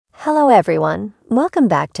Hello everyone, welcome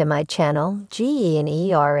back to my channel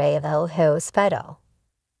Hospital.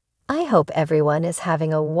 I hope everyone is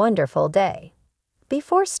having a wonderful day.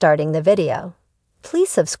 Before starting the video,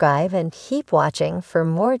 please subscribe and keep watching for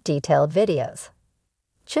more detailed videos.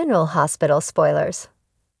 General Hospital spoilers.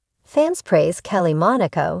 Fans praise Kelly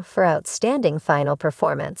Monaco for outstanding final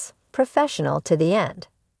performance, professional to the end.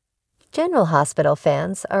 General Hospital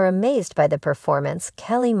fans are amazed by the performance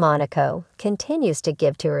Kelly Monaco continues to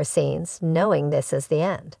give to her scenes, knowing this is the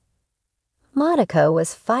end. Monaco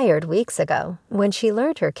was fired weeks ago when she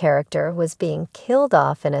learned her character was being killed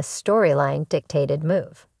off in a storyline-dictated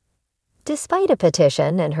move. Despite a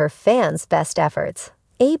petition and her fans' best efforts,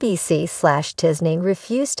 ABC/Disney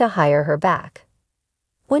refused to hire her back.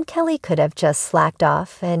 When Kelly could have just slacked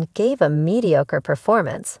off and gave a mediocre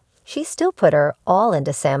performance, she still put her all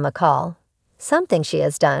into Sam McCall, something she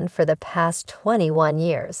has done for the past 21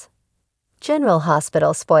 years. General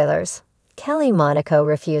Hospital spoilers. Kelly Monaco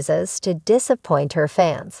refuses to disappoint her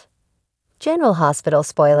fans. General Hospital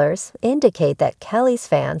spoilers indicate that Kelly's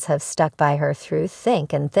fans have stuck by her through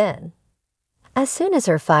thick and thin. As soon as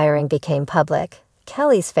her firing became public,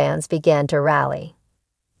 Kelly's fans began to rally.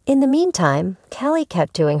 In the meantime, Kelly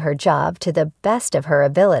kept doing her job to the best of her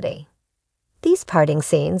ability. These parting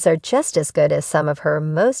scenes are just as good as some of her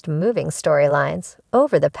most moving storylines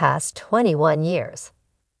over the past 21 years.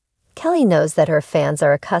 Kelly knows that her fans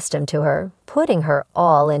are accustomed to her putting her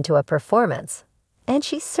all into a performance, and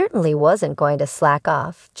she certainly wasn't going to slack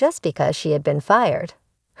off just because she had been fired.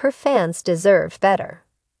 Her fans deserved better.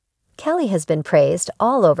 Kelly has been praised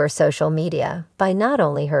all over social media by not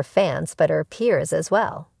only her fans but her peers as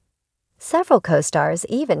well. Several co-stars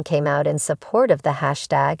even came out in support of the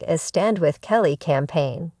 #StandWithKelly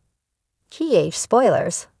campaign.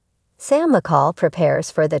 Spoilers. Sam McCall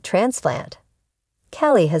prepares for the transplant.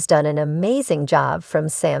 Kelly has done an amazing job from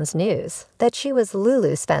Sam's news that she was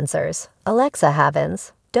Lulu Spencer's, Alexa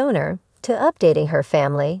Haven's, donor to updating her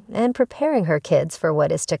family and preparing her kids for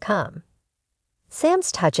what is to come.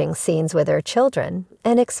 Sam's touching scenes with her children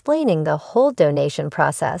and explaining the whole donation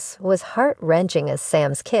process was heart-wrenching as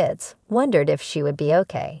Sam's kids wondered if she would be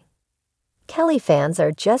okay. Kelly fans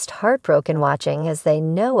are just heartbroken watching as they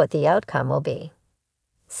know what the outcome will be.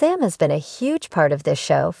 Sam has been a huge part of this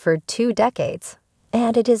show for 2 decades,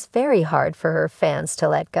 and it is very hard for her fans to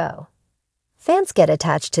let go. Fans get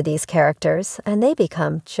attached to these characters and they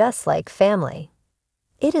become just like family.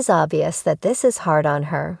 It is obvious that this is hard on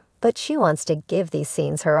her, but she wants to give these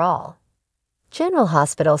scenes her all. General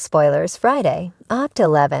Hospital spoilers Friday, Oct.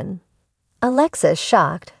 11. Alexa's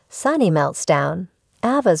shocked, Sunny melts down,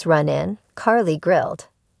 Ava's run-in, Carly grilled.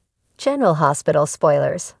 General Hospital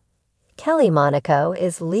spoilers. Kelly Monaco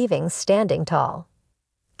is leaving standing tall.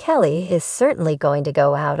 Kelly is certainly going to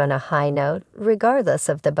go out on a high note regardless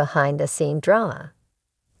of the behind-the-scene drama.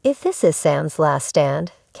 If this is Sam's last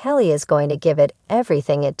stand, Kelly is going to give it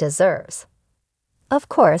everything it deserves. Of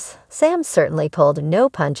course, Sam certainly pulled no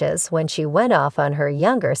punches when she went off on her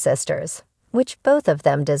younger sisters, which both of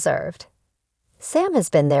them deserved. Sam has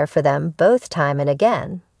been there for them both time and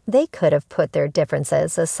again. They could have put their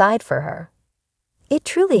differences aside for her. It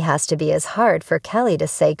truly has to be as hard for Kelly to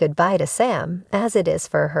say goodbye to Sam as it is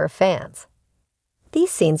for her fans.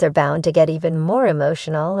 These scenes are bound to get even more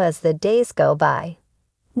emotional as the days go by.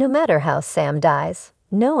 No matter how Sam dies,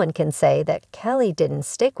 no one can say that Kelly didn't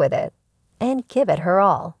stick with it and give it her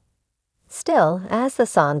all. Still, as the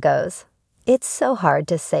song goes, it's so hard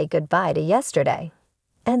to say goodbye to yesterday,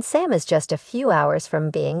 and Sam is just a few hours from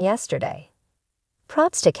being yesterday.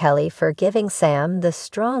 Props to Kelly for giving Sam the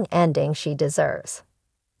strong ending she deserves.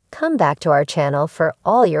 Come back to our channel for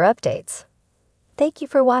all your updates. Thank you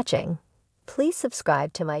for watching. Please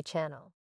subscribe to my channel.